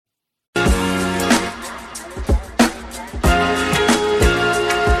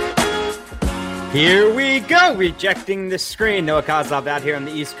Here we go, rejecting the screen. Noah Kozlov out here on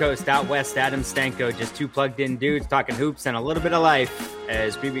the East Coast, out west, Adam Stanko, just two plugged-in dudes talking hoops and a little bit of life.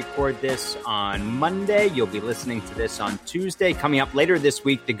 As we record this on Monday, you'll be listening to this on Tuesday. Coming up later this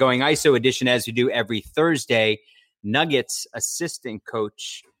week, the Going ISO edition, as we do every Thursday, Nuggets assistant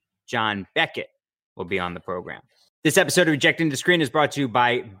coach John Beckett will be on the program. This episode of Rejecting the Screen is brought to you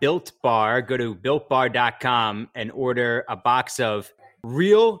by Built Bar. Go to BuiltBar.com and order a box of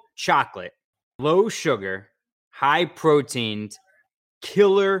real chocolate, low sugar, high proteined,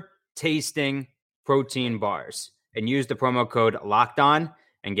 killer tasting protein bars, and use the promo code LOCKEDON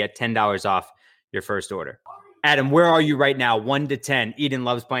and get $10 off your first order. Adam, where are you right now? 1 to 10. Eden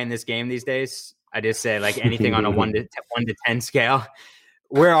loves playing this game these days. I just say like anything on a 1 to 10 scale.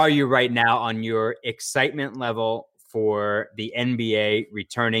 Where are you right now on your excitement level for the NBA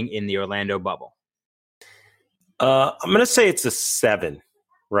returning in the Orlando bubble? I'm going to say it's a 7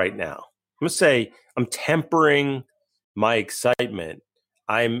 right now. I'm going to say I'm tempering my excitement.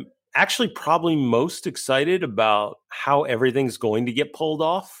 I'm actually probably most excited about how everything's going to get pulled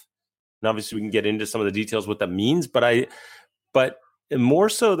off. And obviously we can get into some of the details what that means, but more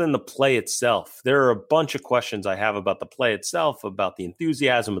so than the play itself. There are a bunch of questions I have about the play itself, about the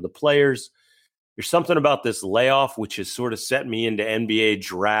enthusiasm of the players. There's something about this layoff which has sort of set me into NBA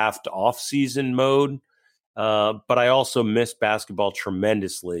draft off-season mode. But I also miss basketball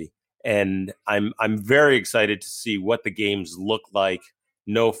tremendously. And I'm very excited to see what the games look like.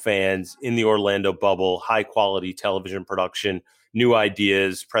 No fans in the Orlando bubble, high quality television production, new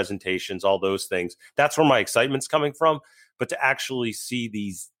ideas, presentations, all those things. That's where my excitement's coming from. But to actually see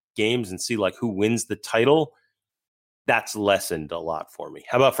these games and see like who wins the title, that's lessened a lot for me.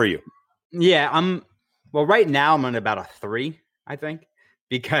 How about for you? Yeah, right now I'm on about a 3, I think,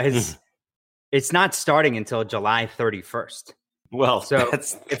 because it's not starting until July 31st. Well, so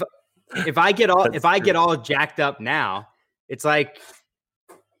if I get all jacked up now, it's like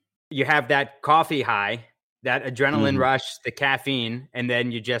you have that coffee high, that adrenaline rush, the caffeine, and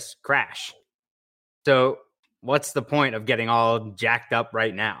then you just crash. So what's the point of getting all jacked up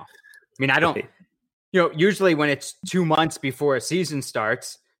right now? I mean, I don't, usually when it's 2 months before a season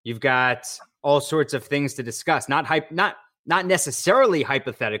starts, you've got all sorts of things to discuss, not necessarily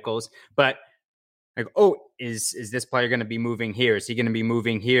hypotheticals, but like, is this player going to be moving here? Is he going to be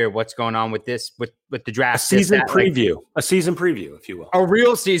moving here? What's going on with this, with the draft? A season preview, if you will. A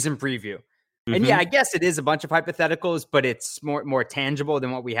real season preview. Mm-hmm. And yeah, I guess it is a bunch of hypotheticals, but it's more tangible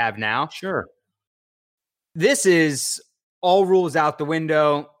than what we have now. Sure. This is all rules out the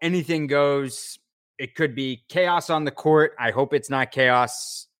window. Anything goes. It could be chaos on the court. I hope it's not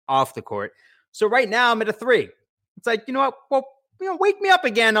chaos off the court. So right now I'm at a 3. It's like, you know what? Well, wake me up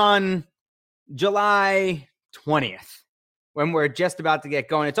again on July 20th when we're just about to get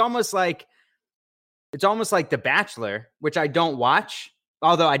going. It's almost like The Bachelor, which I don't watch,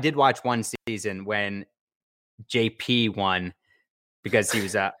 although I did watch one season when JP won because he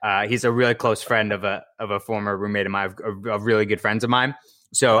was he's a really close friend of a former roommate of mine, of really good friends of mine.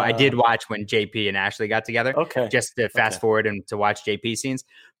 So I did watch when JP and Ashley got together. Okay. Just to fast forward and to watch JP scenes.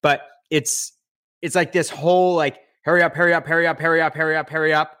 But it's like this whole like hurry up,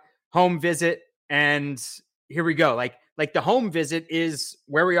 home visit, and here we go. Like the home visit is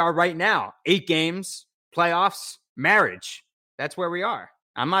where we are right now. 8 games, playoffs, marriage. That's where we are.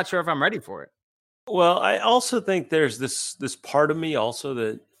 I'm not sure if I'm ready for it. Well, I also think there's this part of me also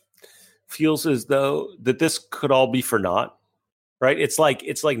that feels as though that this could all be for naught, right? It's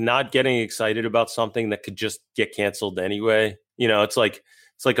like not getting excited about something that could just get canceled anyway. It's like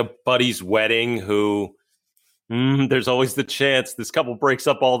a buddy's wedding who there's always the chance this couple breaks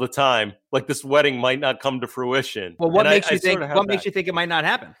up all the time. Like this wedding might not come to fruition. Well, what makes you think it might not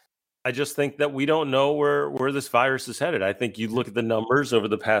happen? I just think that we don't know where this virus is headed. I think you look at the numbers over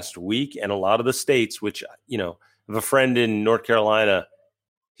the past week and a lot of the states, which, I have a friend in North Carolina.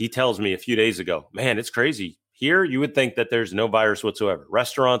 He tells me a few days ago, man, it's crazy. Here, you would think that there's no virus whatsoever.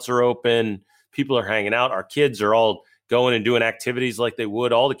 Restaurants are open. People are hanging out. Our kids are all going and doing activities like they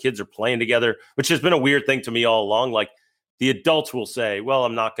would. All the kids are playing together, which has been a weird thing to me all along. Like the adults will say, well,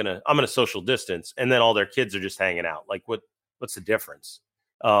 I'm going to social distance. And then all their kids are just hanging out. Like what's the difference?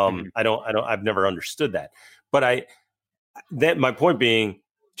 I've never understood that. But my point being,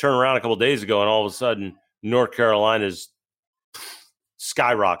 turn around a couple of days ago and all of a sudden North Carolina's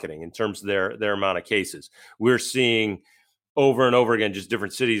skyrocketing in terms of their amount of cases. We're seeing over and over again, just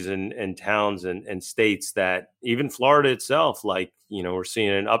different cities and towns and states that even Florida itself, like, we're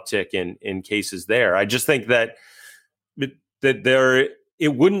seeing an uptick in cases there. I just think that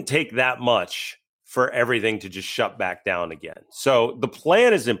it wouldn't take that much for everything to just shut back down again. So the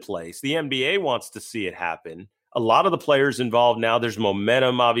plan is in place. The NBA wants to see it happen. A lot of the players involved now, there's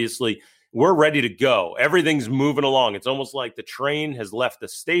momentum, obviously. We're ready to go. Everything's moving along. It's almost like the train has left the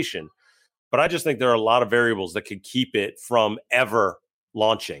station. But I just think there are a lot of variables that could keep it from ever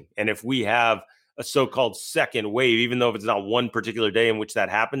launching. And if we have a so-called second wave, even though if it's not one particular day in which that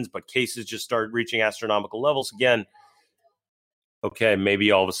happens, but cases just start reaching astronomical levels again, okay,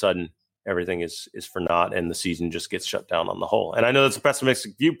 maybe all of a sudden everything is for naught and the season just gets shut down on the whole. And I know that's a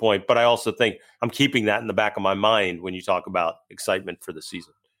pessimistic viewpoint, but I also think I'm keeping that in the back of my mind when you talk about excitement for the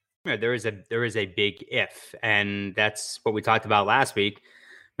season. Yeah, there is a big if, and that's what we talked about last week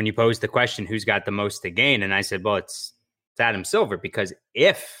when you posed the question, who's got the most to gain? And I said, well, it's Adam Silver, because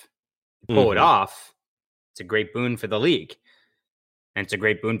if you pull it off, it's a great boon for the league. And it's a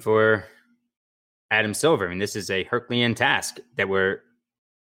great boon for Adam Silver. I mean, this is a Herculean task that we're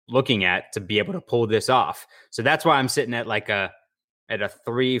looking at to be able to pull this off. So that's why I'm sitting at a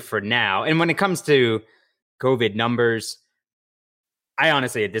 3 for now. And when it comes to COVID numbers, I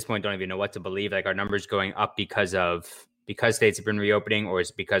honestly at this point don't even know what to believe. Like, our numbers going up because states have been reopening, or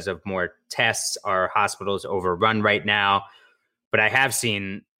is it because of more tests? Are hospitals overrun right now? But I have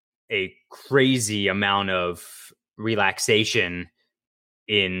seen a crazy amount of relaxation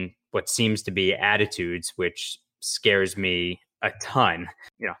in what seems to be attitudes, which scares me a ton.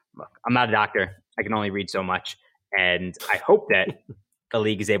 Look, I'm not a doctor. I can only read so much. And I hope that the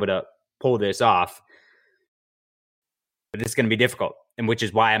league is able to pull this off. But it's going to be difficult, and which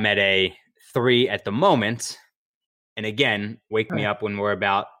is why I'm at a 3 at the moment. And again, wake me up when we're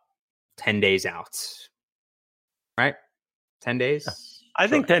about 10 days out. Right? 10 days? I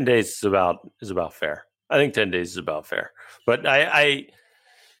think 10 days is about fair. I think 10 days is about fair. But man,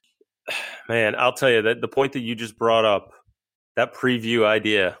 I'll tell you that the point that you just brought up, that preview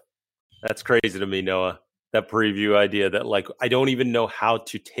idea, that's crazy to me, Noah. That preview idea that, like, I don't even know how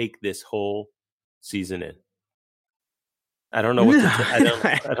to take this whole season in. I don't know what I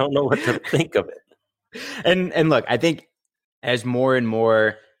don't know what to think of it. And look, I think as more and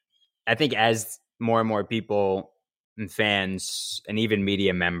more people and fans and even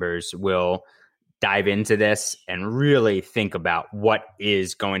media members will dive into this and really think about what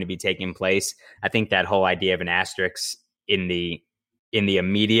is going to be taking place, I think that whole idea of an asterisk in the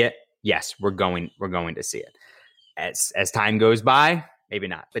immediate, yes, we're going to see it. As time goes by, maybe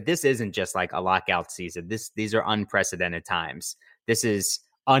not. But this isn't just like a lockout season. These are unprecedented times. This is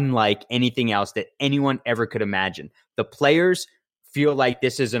unlike anything else that anyone ever could imagine. The players feel like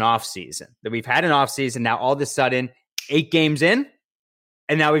this is an off season, that we've had an off season. Now, all of a sudden, 8 games in,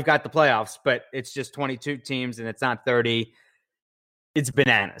 and now we've got the playoffs, but it's just 22 teams and it's not 30. It's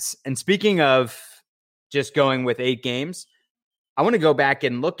bananas. And speaking of just going with 8 games, I want to go back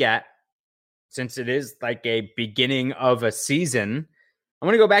and look at, since it is like a beginning of a season, I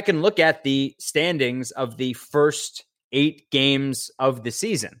want to go back and look at the standings of the first 8 games of the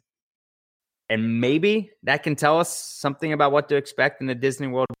season. And maybe that can tell us something about what to expect in the Disney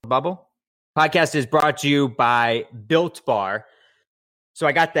World bubble. Podcast is brought to you by Built Bar. So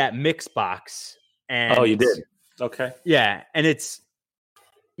I got that mix box. And oh, you did? Okay. Yeah. And it's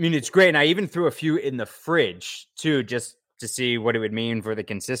great. And I even threw a few in the fridge too, just to see what it would mean for the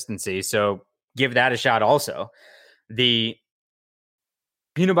consistency. So give that a shot also. The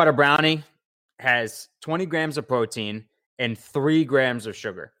peanut butter brownie has 20 grams of protein and 3 grams of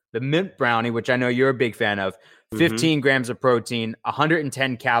sugar. The mint brownie, which I know you're a big fan of, 15 grams of protein,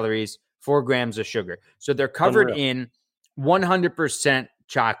 110 calories, 4 grams of sugar. So they're covered in 100%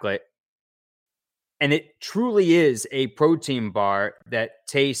 chocolate. And it truly is a protein bar that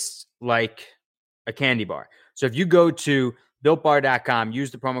tastes like a candy bar. So if you go to BuiltBar.com,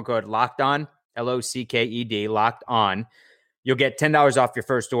 use the promo code LOCKEDON, LOCKED, locked on, you'll get $10 off your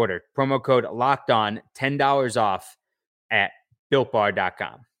first order. Promo code LOCKEDON, $10 off at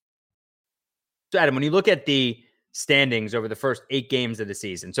BuiltBar.com. So Adam, when you look at the standings over the first 8 games of the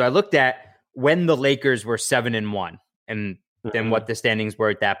season, so I looked at when the Lakers were 7-1 and then what the standings were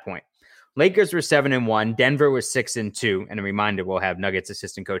at that point. Lakers were 7-1. Denver was 6-2. And a reminder, we'll have Nuggets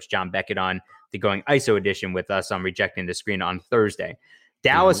assistant coach John Beckett on the Going ISO edition with us on Rejecting the Screen on Thursday.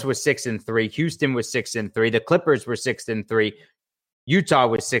 Dallas was 6-3. Houston was 6-3. The Clippers were 6-3. Utah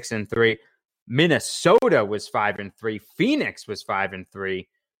was 6-3. Minnesota was 5-3. Phoenix was 5-3.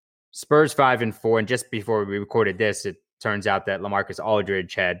 Spurs 5-4. And just before we recorded this, it turns out that LaMarcus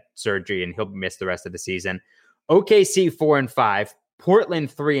Aldridge had surgery and he'll miss the rest of the season. OKC 4-5. Portland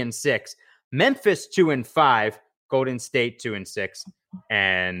 3-6. Memphis 2-5. Golden State 2-6.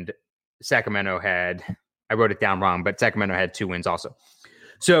 And Sacramento had, I wrote it down wrong, but Sacramento had 2 wins also.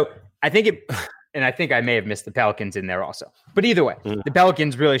 So I think And I think I may have missed the Pelicans in there also. But either way, the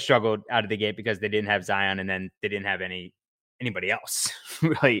Pelicans really struggled out of the gate because they didn't have Zion, and then they didn't have anybody else.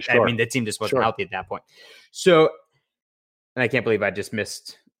 Really, sure. I mean, the team just wasn't healthy at that point. So, and I can't believe I just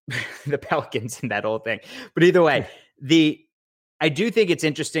missed the Pelicans in that whole thing. But either way, I do think it's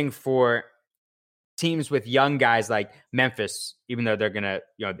interesting for teams with young guys like Memphis, even though they're gonna,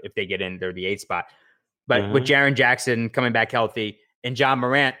 if they get in, they're the 8th spot. But with Jaren Jackson coming back healthy and John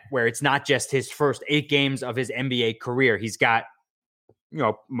Morant, where it's not just his first 8 games of his NBA career, he's got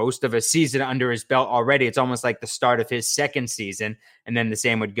most of a season under his belt already. It's almost like the start of his second season. And then the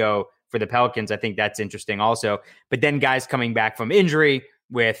same would go for the Pelicans. I think that's interesting also. But then guys coming back from injury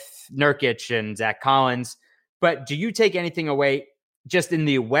with Nurkic and Zach Collins. But do you take anything away just in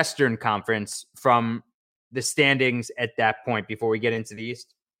the Western Conference from the standings at that point before we get into the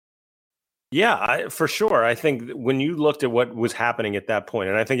East? Yeah, for sure. I think when you looked at what was happening at that point,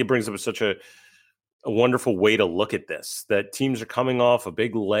 and I think it brings up such a wonderful way to look at this, that teams are coming off a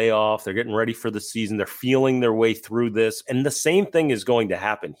big layoff. They're getting ready for the season. They're feeling their way through this. And the same thing is going to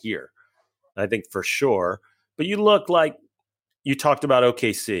happen here, I think, for sure. But you look like you talked about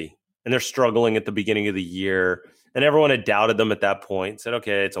OKC, and they're struggling at the beginning of the year. And everyone had doubted them at that point, said,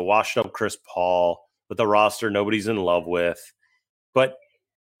 okay, it's a washed up Chris Paul with a roster nobody's in love with. But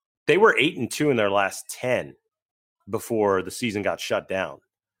they were 8-2 in their last 10 before the season got shut down.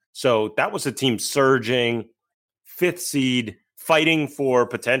 So that was a team surging, 5th seed, fighting for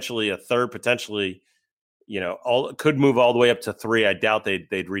potentially a 3rd, potentially, could move all the way up to 3. I doubt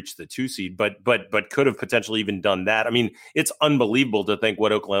they'd reach the 2 seed, but could have potentially even done that. I mean, it's unbelievable to think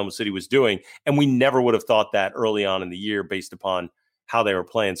what Oklahoma City was doing, and we never would have thought that early on in the year based upon how they were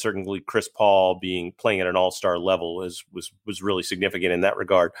playing. Certainly Chris Paul playing at an all-star level was really significant in that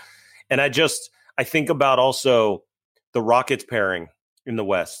regard. And I think about also the Rockets pairing in the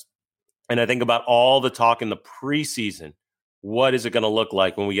West. And I think about all the talk in the preseason. What is it going to look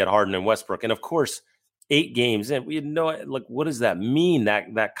like when we get Harden and Westbrook? And of course, 8 games in, we had what does that mean,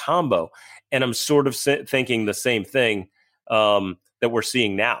 that combo? And I'm sort of thinking the same thing that we're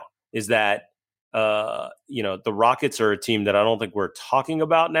seeing now is that, the Rockets are a team that I don't think we're talking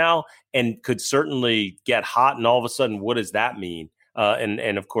about now and could certainly get hot. And all of a sudden, what does that mean?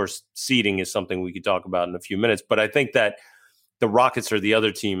 And of course, seeding is something we could talk about in a few minutes. But I think that the Rockets are the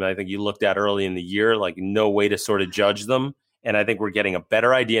other team I think you looked at early in the year, like no way to sort of judge them. And I think we're getting a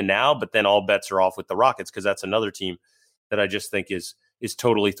better idea now, but then all bets are off with the Rockets because that's another team that I just think is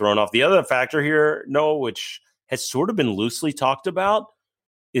totally thrown off. The other factor here, Noah, which has sort of been loosely talked about,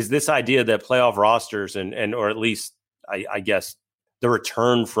 is this idea that playoff rosters and or at least I guess the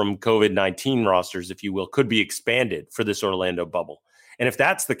return from COVID-19 rosters, if you will, could be expanded for this Orlando bubble. And if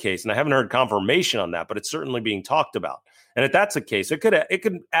that's the case, and I haven't heard confirmation on that, but it's certainly being talked about. And if that's the case, it could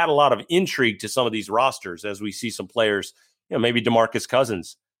add a lot of intrigue to some of these rosters as we see some players, maybe DeMarcus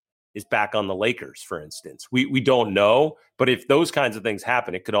Cousins is back on the Lakers, for instance. We don't know, but if those kinds of things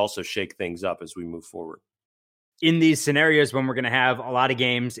happen, it could also shake things up as we move forward. In these scenarios when we're going to have a lot of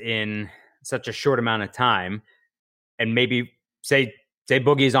games in such a short amount of time, and maybe say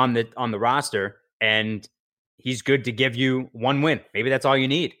Boogie's on the roster and he's good to give you 1 win. Maybe that's all you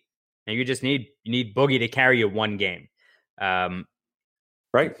need. And you just need Boogie to carry you 1 game.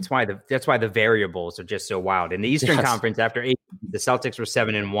 Right. That's why the variables are just so wild. In the Eastern Conference, after 8, the Celtics were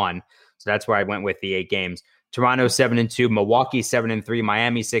 7-1. So that's where I went with the 8 games. Toronto 7-2, Milwaukee 7-3,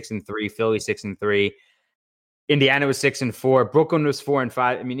 Miami 6-3, Philly 6-3. Indiana was 6-4. Brooklyn was 4-5.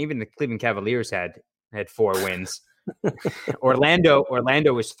 I mean, even the Cleveland Cavaliers had 4 wins. Orlando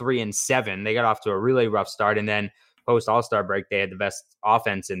was 3-7. They got off to a really rough start, and then post All-Star break, they had the best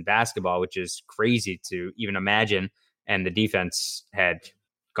offense in basketball, which is crazy to even imagine. And the defense had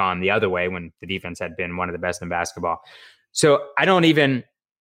gone the other way when the defense had been one of the best in basketball. So I don't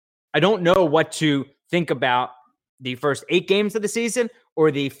know what to think about the first 8 games of the season or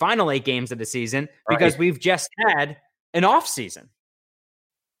the final 8 games of the season because we've just had an off season.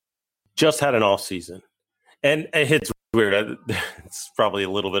 Just had an off season. And it's weird. It's probably a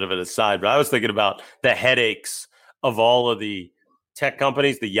little bit of an aside, but I was thinking about the headaches of all of the tech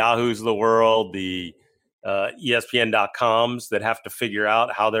companies, the Yahoos of the world, the ESPN.coms that have to figure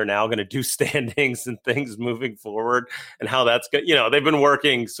out how they're now going to do standings and things moving forward and how that's good. They've been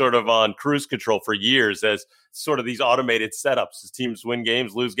working sort of on cruise control for years as sort of these automated setups as teams win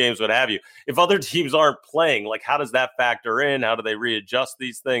games, lose games, what have you. If other teams aren't playing, like how does that factor in? How do they readjust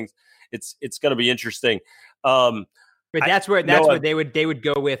these things? It's going to be interesting. But that's where they would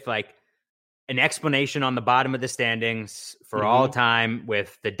go with like an explanation on the bottom of the standings for all time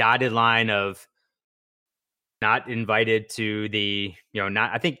with the dotted line of not invited to the,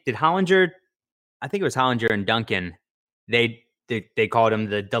 I think, did Hollinger I think it was Hollinger and Duncan. They called him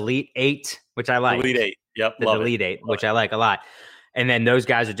the Delete Eight, which I like. Delete Eight. Yep. The Delete Eight, which I like a lot. And then those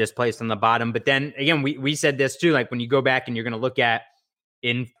guys are just placed on the bottom. But then again, we said this too, like when you go back and you're going to look at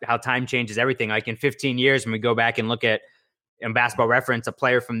in how time changes everything, like in 15 years, when we go back and look at in Basketball Reference, a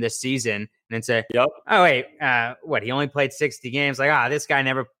player from this season and then say, yep. Oh, wait, what? He only played 60 games. Like, this guy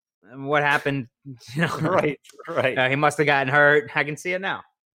never, what happened? Right. He must've gotten hurt. I can see it now.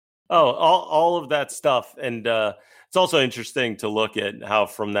 Oh, all of that stuff. And it's also interesting to look at how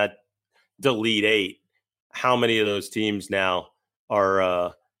from that Delete Eight, how many of those teams now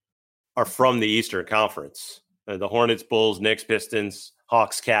are from the Eastern Conference. The Hornets, Bulls, Knicks, Pistons,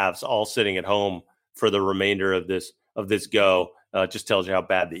 Hawks, Cavs, all sitting at home for the remainder of this go. Just tells you how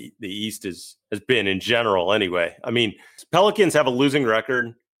bad the East has been in general anyway. I mean, Pelicans have a losing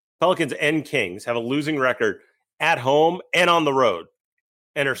record. Pelicans and Kings have a losing record at home and on the road,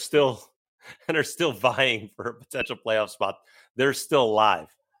 and are still vying for a potential playoff spot. They're still alive.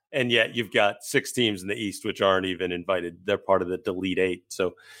 And yet you've got 6 teams in the East which aren't even invited. They're part of the Delete Eight.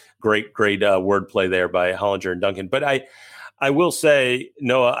 So great wordplay there by Hollinger and Duncan. But I will say,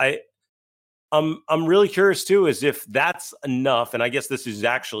 Noah, I'm really curious too, is if that's enough. And I guess this is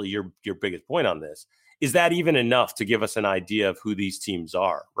actually your biggest point on this. Is that even enough to give us an idea of who these teams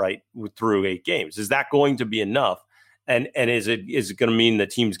are, right? Through 8 games, is that going to be enough? And is it going to mean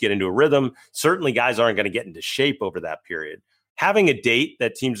that teams get into a rhythm? Certainly, guys aren't going to get into shape over that period. Having a date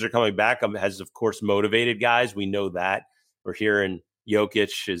that teams are coming back has, of course, motivated guys. We know that. We're hearing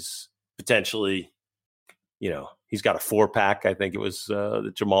Jokic is potentially, he's got a 4-pack. I think it was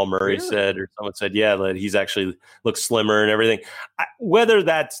that Jamal Murray said, or someone said, that he's actually looks slimmer and everything. Whether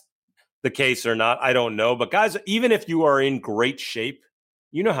that's the case or not, I don't know. But guys, even if you are in great shape,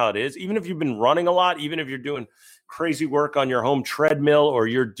 you know how it is. Even if you've been running a lot, even if you're doing crazy work on your home treadmill, or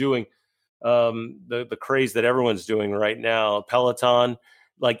you're doing the craze that everyone's doing right now, Peloton,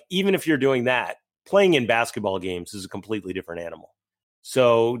 like even if you're doing that, playing in basketball games is a completely different animal.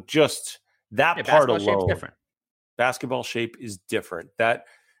 So just that part alone, basketball shape is different. That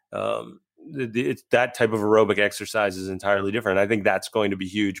it's that type of aerobic exercise is entirely different. I think that's going to be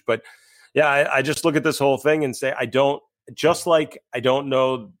huge. But yeah, I just look at this whole thing and say, I don't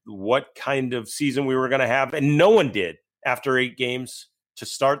know what kind of season we were going to have. And no one did after 8 games to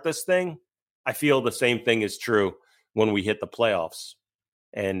start this thing. I feel the same thing is true when we hit the playoffs,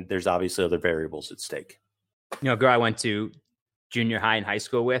 and there's obviously other variables at stake. A girl I went to junior high and high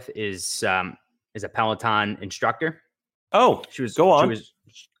school with is a Peloton instructor. Oh, go on.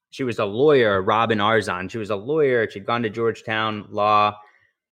 She was a lawyer, Robin Arzon. She was a lawyer. She'd gone to Georgetown Law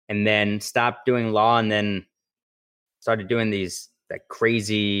and then stopped doing law and then started doing these like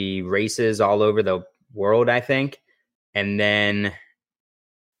crazy races all over the world, I think. And then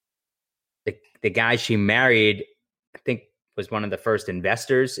the guy she married, I think, was one of the first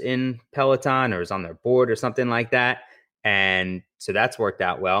investors in Peloton or was on their board or something like that. And so that's worked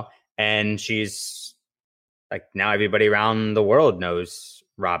out well. And she's like, now everybody around the world knows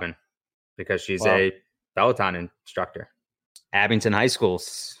Robin because she's a Peloton instructor. Abington High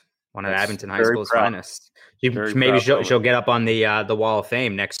School's one of Abington High School's finest. Maybe she'll get up on the Wall of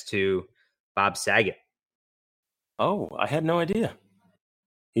Fame next to Bob Saget. Oh, I had no idea.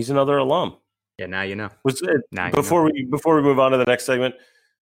 He's another alum. Yeah, now you know. Before we move on to the next segment,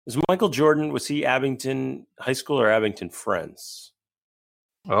 is Michael Jordan, was he Abington High School or Abington Friends?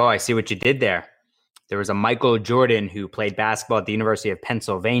 Oh, I see what you did there. There was a Michael Jordan who played basketball at the University of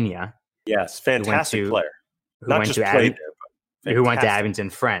Pennsylvania. Yes, fantastic player. Who went to Abington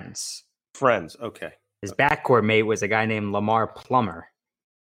Friends. Friends, okay. His backcourt mate was a guy named Lamar Plummer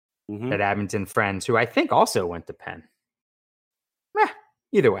at Abington Friends, who I think also went to Penn.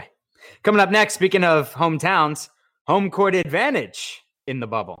 Either way. Coming up next, speaking of hometowns, home court advantage in the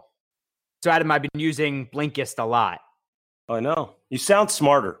bubble. So, Adam, I've been using Blinkist a lot. I know. You sound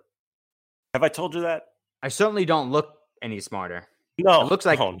smarter. Have I told you that? I certainly don't look any smarter. No. It looks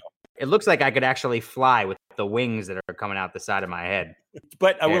like I could actually fly with the wings that are coming out the side of my head.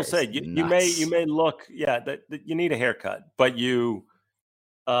 But I will say, you may look, that you need a haircut, but you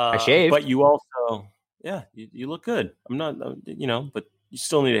I shaved. But you also, you look good. I'm not, but you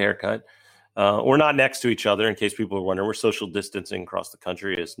still need a haircut. We're not next to each other, in case people are wondering. We're social distancing across the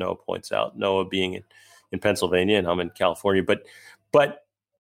country, as Noah points out. Noah being in Pennsylvania and I'm in California. But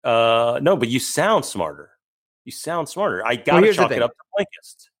you sound smarter. You sound smarter. I got to chalk it up to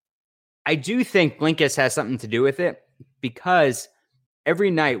Blinkist. I do think Blinkist has something to do with it because every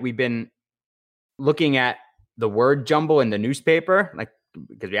night we've been looking at the word jumble in the newspaper,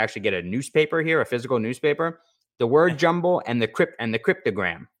 because we actually get a newspaper here, a physical newspaper. The word jumble and the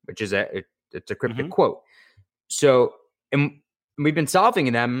cryptogram, which is It's a cryptic quote. So, and we've been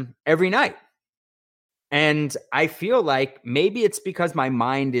solving them every night. And I feel like maybe it's because my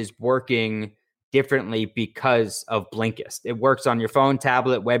mind is working differently because of Blinkist. It works on your phone,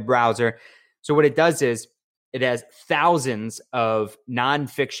 tablet, web browser. So what it does is it has thousands of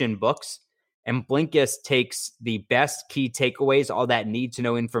nonfiction books, and Blinkist takes the best key takeaways, all that need to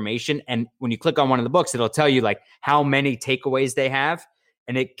know information. And when you click on one of the books, it'll tell you like how many takeaways they have.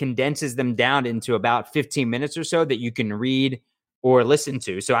 And it condenses them down into about 15 minutes or so that you can read or listen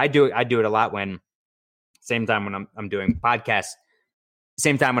to. So I do it a lot when same time when I'm doing podcasts.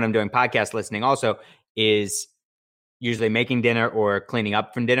 Same time when I'm doing podcast listening also is usually making dinner or cleaning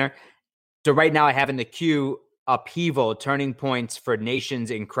up from dinner. So right now I have in the queue Upheaval, Turning Points for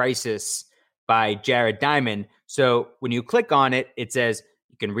Nations in Crisis by Jared Diamond. So when you click on it, it says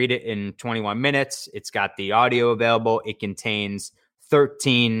you can read it in 21 minutes. It's got the audio available. It contains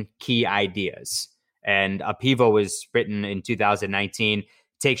 13 key ideas. And Upheaval was written in 2019.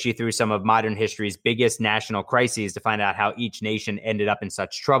 Takes you through some of modern history's biggest national crises to find out how each nation ended up in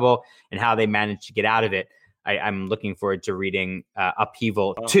such trouble and how they managed to get out of it. I'm looking forward to reading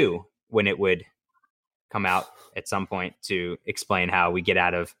Upheaval 2 when it would come out at some point to explain how we get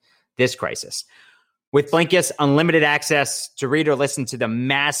out of this crisis. With Blinkist, unlimited access to read or listen to the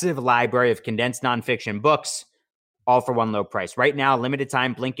massive library of condensed nonfiction books, all for one low price. Right now, limited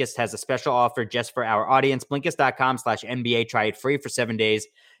time, Blinkist has a special offer just for our audience. Blinkist.com/NBA. Try it free for 7 days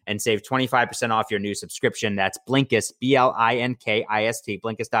and save 25% off your new subscription. That's Blinkist, Blinkist,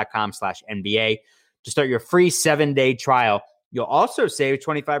 Blinkist.com/NBA. To start your free 7-day trial, you'll also save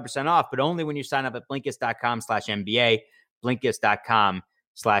 25% off, but only when you sign up at Blinkist.com/NBA,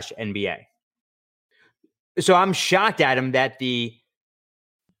 Blinkist.com/NBA. So I'm shocked, Adam, that the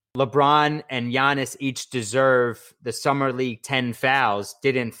LeBron and Giannis each deserve the Summer League 10 fouls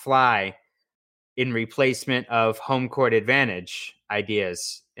didn't fly in replacement of home court advantage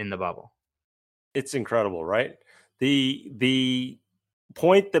ideas in the bubble. It's incredible, right? The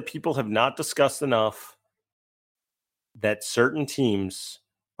point that people have not discussed enough, that certain teams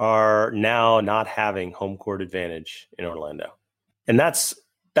are now not having home court advantage in Orlando. And that's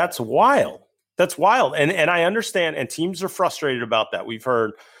wild. That's wild. And I understand, and teams are frustrated about that. We've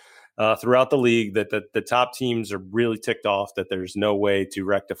heard throughout the league that the top teams are really ticked off that there's no way to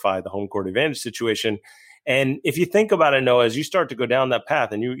rectify the home court advantage situation. And if you think about it, Noah, as you start to go down that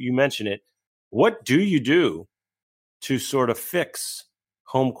path, and you mention it, what do you do to sort of fix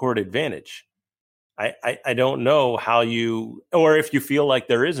home court advantage? I don't know how you, or if you feel like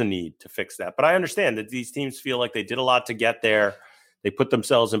there is a need to fix that. But I understand that these teams feel like they did a lot to get there. They put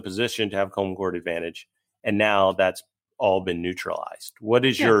themselves in position to have home court advantage. And now that's all been neutralized. What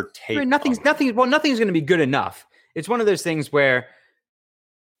is your take? I mean, nothing's going to be good enough. It's one of those things where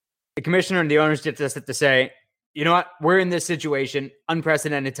the commissioner and the owners just have to say, you know what, we're in this situation,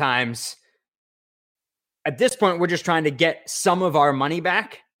 unprecedented times. At this point, we're just trying to get some of our money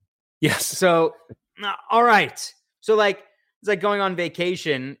back. Yes. So, all right. So like, it's like going on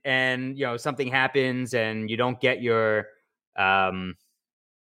vacation and, something happens and you don't get your,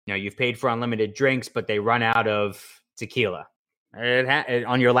 you've paid for unlimited drinks, but they run out of tequila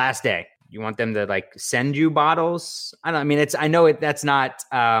on your last day. You want them to like send you bottles? I don't know. I mean, I know that's not.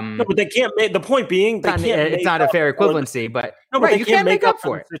 No, but they can't make, the point being, it's not a fair equivalency, but you can't make up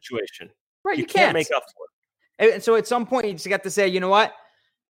for it. Situation. Right. You can't make up for it. And so at some point you just got to say, you know what?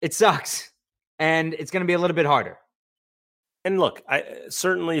 It sucks. And it's going to be a little bit harder. And look,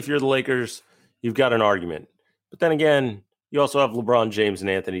 certainly if you're the Lakers, you've got an argument. But then again, you also have LeBron James and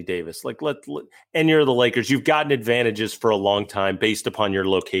Anthony Davis. And you're the Lakers. You've gotten advantages for a long time based upon your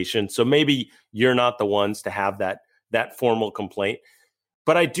location. So maybe you're not the ones to have that formal complaint.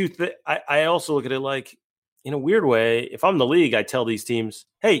 But I do. I also look at it like, in a weird way, if I'm the league, I tell these teams,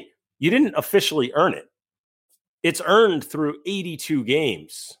 hey, you didn't officially earn it. It's earned through 82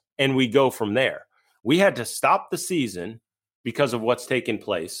 games, and we go from there. We had to stop the season because of what's taken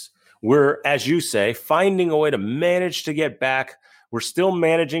place. We're, as you say, finding a way to manage to get back. We're still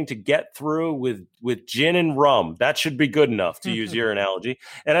managing to get through with gin and rum. That should be good enough, to use your analogy.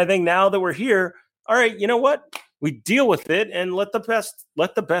 And I think now that we're here, all right, you know what? We deal with it and let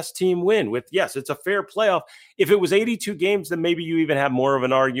the best team win. Yes, it's a fair playoff. If it was 82 games, then maybe you even have more of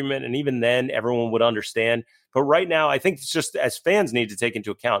an argument, and even then everyone would understand. But right now, I think it's just, as fans need to take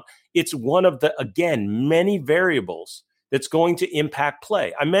into account, it's one of the, again, many variables that's going to impact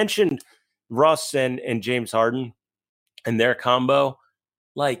play. I mentioned Russ and James Harden and their combo.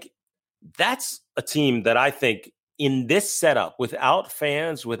 Like, that's a team that I think in this setup, without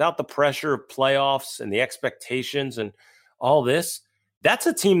fans, without the pressure of playoffs and the expectations and all this, That's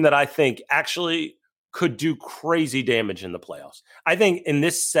a team that I think actually could do crazy damage in the playoffs. I think in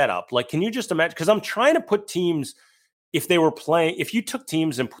this setup, like, can you just imagine? Because I'm trying to put teams, if they were playing, if you took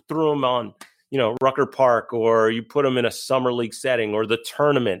teams and threw them on, Rucker Park, or you put them in a summer league setting or the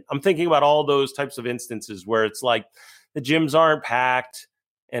tournament. I'm thinking about all those types of instances where it's like the gyms aren't packed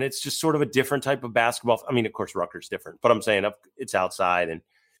and it's just sort of a different type of basketball. I mean, of course, Rutgers different, but I'm saying it's outside. And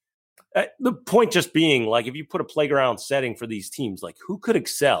the point just being, like, if you put a playground setting for these teams, like, who could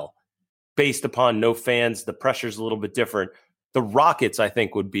excel based upon no fans? The pressure's a little bit different. The Rockets, I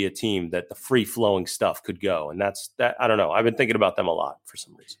think, would be a team that the free-flowing stuff could go. And that's that. I don't know. I've been thinking about them a lot for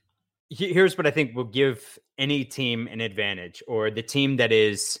some reason. Here's what I think will give any team an advantage, or the team that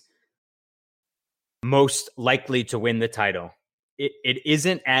is most likely to win the title. It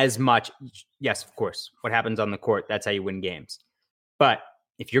isn't as much. Yes, of course, what happens on the court, that's how you win games. But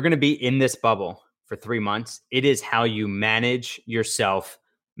if you're going to be in this bubble for 3 months, it is how you manage yourself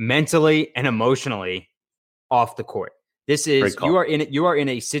mentally and emotionally off the court. This is, you are in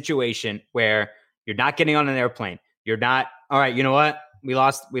a situation where you're not getting on an airplane. You're not, all right, you know what? We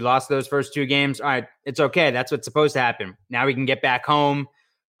lost those first 2 games. All right, it's okay. That's what's supposed to happen. Now we can get back home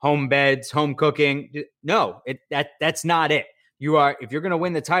beds, home cooking. No, that's not it. If you're going to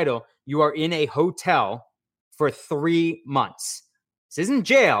win the title, you are in a hotel for 3 months. This isn't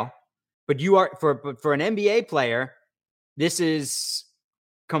jail, but you are for an NBA player, this is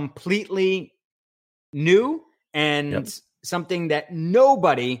completely new and something that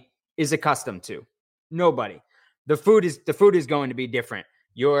nobody is accustomed to. Nobody. The food is going to be different.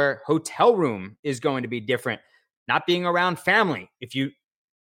 Your hotel room is going to be different. Not being around family. If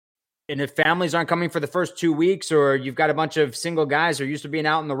families aren't coming for the first 2 weeks, or you've got a bunch of single guys who are used to being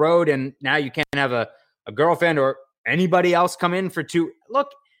out on the road and now you can't have a girlfriend or anybody else come in for 2.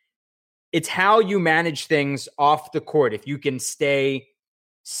 Look, it's how you manage things off the court. If you can stay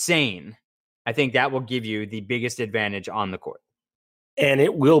sane, I think that will give you the biggest advantage on the court. And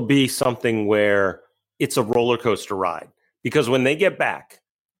it will be something where it's a roller coaster ride, because when they get back,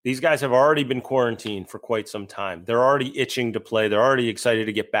 these guys have already been quarantined for quite some time. They're already itching to play. They're already excited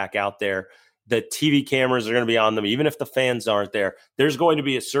to get back out there. The TV cameras are going to be on them. Even if the fans aren't there, there's going to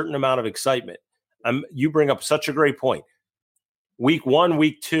be a certain amount of excitement. You bring up such a great point. Week 1,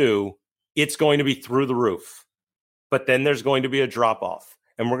 week 2, it's going to be through the roof. But then there's going to be a drop-off.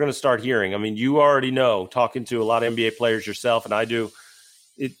 And we're going to start hearing. I mean, you already know, talking to a lot of NBA players yourself, and I do,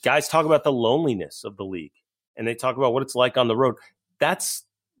 guys talk about the loneliness of the league. And they talk about what it's like on the road. That's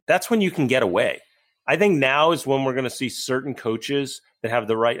when you can get away. I think now is when we're going to see certain coaches that have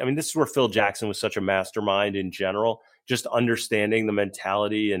the right. I mean, this is where Phil Jackson was such a mastermind in general, just understanding the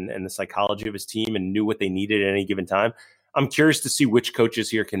mentality and the psychology of his team and knew what they needed at any given time. I'm curious to see which coaches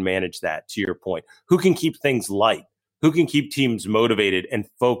here can manage that, to your point. Who can keep things light? Who can keep teams motivated and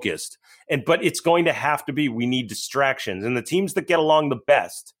focused? But it's going to have to be, we need distractions. And the teams that get along the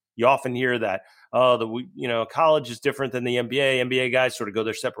best, you often hear that, college is different than the NBA. NBA guys sort of go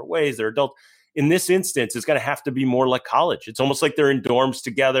their separate ways. They're adult. In this instance, it's going to have to be more like college. It's almost like they're in dorms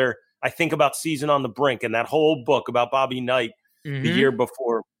together. I think about Season on the Brink and that whole book about Bobby Knight the year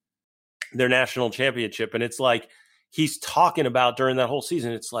before their national championship. And it's like he's talking about during that whole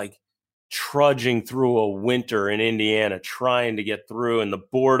season, it's like trudging through a winter in Indiana, trying to get through, and the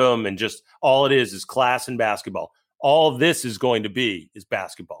boredom, and just all it is class and basketball. All this is going to be is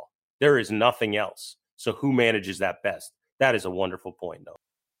basketball. There is nothing else. So who manages that best? That is a wonderful point, though.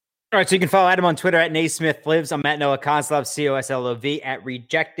 All right, so you can follow Adam on Twitter at NaismithLives. I'm at Noah Kozlov, COSLOV, at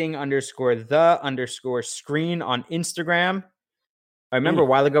rejecting_the_screen on Instagram. I remember a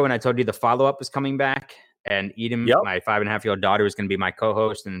while ago when I told you the follow-up was coming back, and Edom, my 5.5-year-old daughter, was going to be my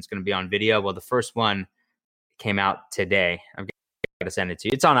co-host, and it's going to be on video. Well, the first one came out today. I'm going to send it to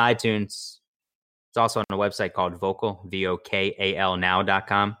you. It's on iTunes. It's also on a website called Vocal, VOKAL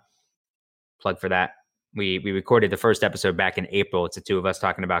now.com. Plug for that. We recorded the first episode back in April. It's the two of us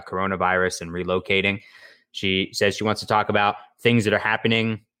talking about coronavirus and relocating. She says she wants to talk about things that are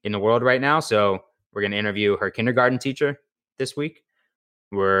happening in the world right now. So we're going to interview her kindergarten teacher this week.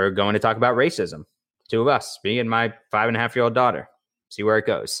 We're going to talk about racism. The two of us, me and my 5.5-year-old daughter. See where it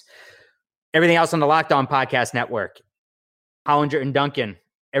goes. Everything else on the Locked On Podcast Network. Hollinger and Duncan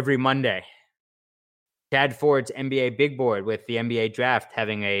every Monday. Chad Ford's NBA Big Board with the NBA draft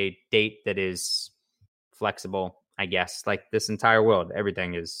having a date that is flexible, I guess. Like this entire world,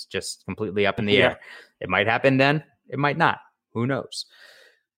 everything is just completely up in the air. It might happen then. It might not. Who knows?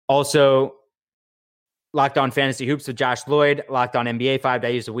 Also, Locked On Fantasy Hoops with Josh Lloyd, Locked On NBA 5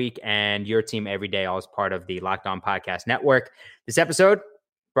 days a week, and your team every day, all as part of the Locked On Podcast Network. This episode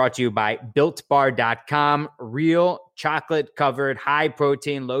brought to you by BuiltBar.com. Real chocolate-covered,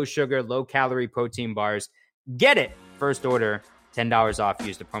 high-protein, low-sugar, low-calorie protein bars. Get it. First order, $10 off.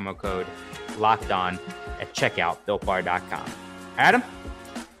 Use the promo code LOCKEDON at checkout, BuiltBar.com. Adam,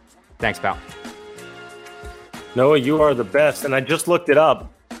 thanks, pal. Noah, you are the best. And I just looked it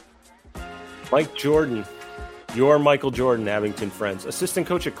up. Mike Jordan, your Michael Jordan, Abington Friends, assistant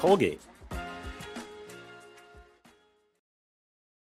coach at Colgate.